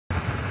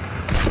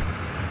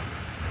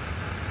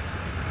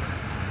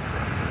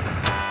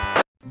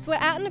So we're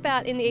out and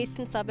about in the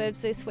eastern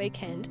suburbs this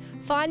weekend,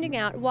 finding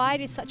out why it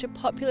is such a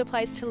popular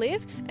place to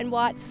live and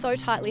why it's so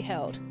tightly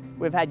held.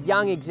 We've had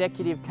young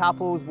executive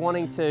couples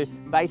wanting to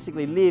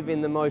basically live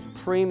in the most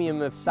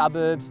premium of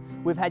suburbs.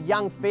 We've had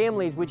young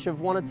families which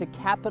have wanted to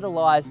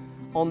capitalise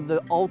on the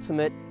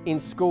ultimate in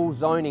school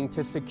zoning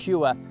to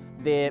secure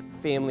their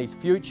family's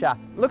future.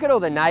 Look at all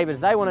the neighbours,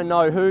 they want to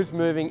know who's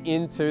moving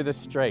into the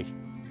street.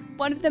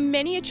 One of the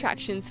many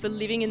attractions for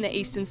living in the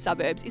eastern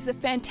suburbs is the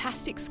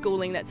fantastic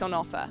schooling that's on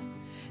offer.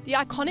 The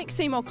iconic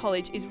Seymour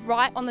College is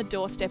right on the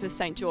doorstep of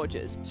St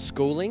George's.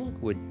 Schooling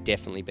would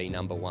definitely be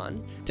number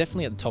one.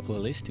 Definitely at the top of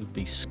the list would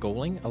be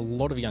schooling. A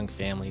lot of young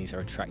families are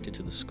attracted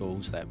to the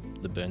schools that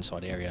the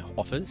Burnside area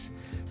offers.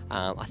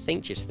 I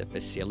think just the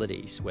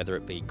facilities, whether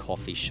it be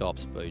coffee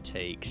shops,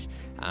 boutiques,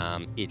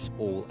 it's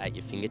all at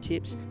your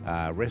fingertips.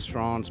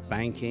 Restaurants,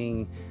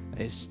 banking,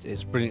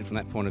 it's brilliant from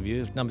that point of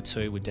view. Number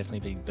two would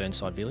definitely be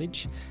Burnside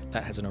Village.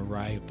 That has an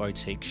array of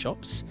boutique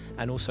shops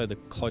and also the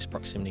close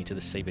proximity to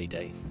the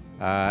CBD.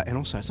 And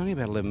also it's only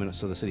about 11 minutes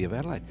to the city of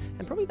Adelaide.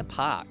 And probably the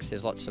parks.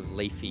 There's lots of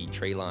leafy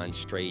tree-lined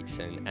streets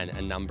and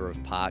a number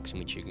of parks in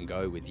which you can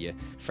go with your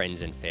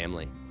friends and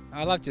family.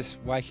 I love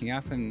just waking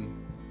up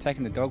and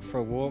taking the dog for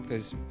a walk.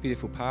 There's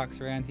beautiful parks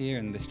around here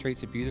and the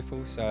streets are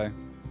beautiful, so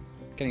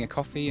getting a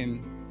coffee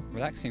and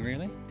relaxing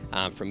really.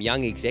 From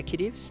young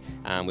executives,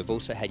 we've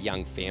also had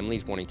young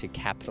families wanting to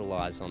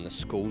capitalise on the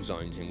school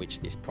zones in which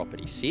this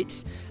property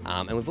sits,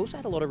 and we've also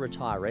had a lot of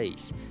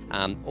retirees.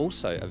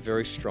 Also, a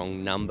very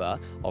strong number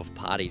of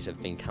parties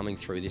have been coming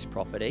through this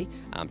property,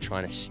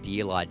 trying to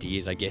steal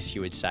ideas, I guess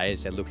you would say,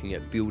 as they're looking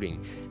at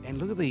building. And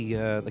look at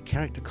the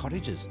character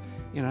cottages,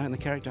 you know, and the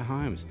character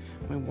homes.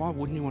 I mean, why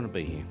wouldn't you want to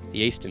be here? The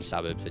eastern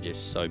suburbs are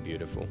just so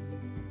beautiful.